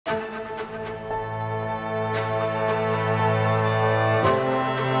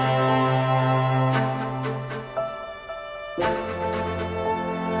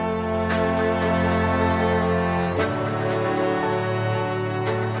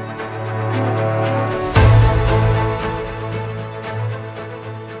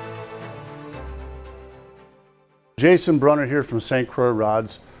Jason Brunner here from St. Croix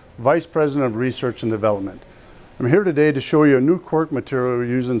Rods, Vice President of Research and Development. I'm here today to show you a new cork material we're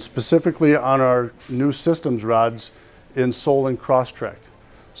using specifically on our new systems rods in sole and cross-trek.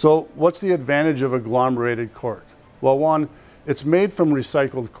 So what's the advantage of agglomerated cork? Well, one, it's made from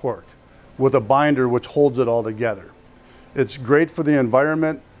recycled cork with a binder which holds it all together. It's great for the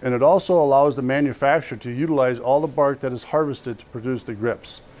environment, and it also allows the manufacturer to utilize all the bark that is harvested to produce the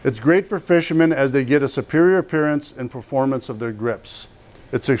grips. It's great for fishermen as they get a superior appearance and performance of their grips.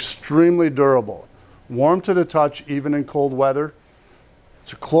 It's extremely durable, warm to the touch even in cold weather.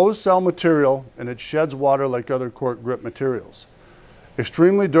 It's a closed cell material and it sheds water like other cork grip materials.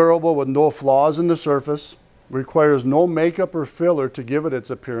 Extremely durable with no flaws in the surface, requires no makeup or filler to give it its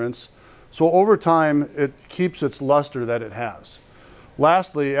appearance, so over time it keeps its luster that it has.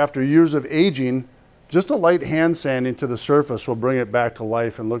 Lastly, after years of aging, just a light hand sanding to the surface will bring it back to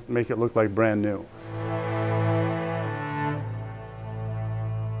life and make it look like brand new.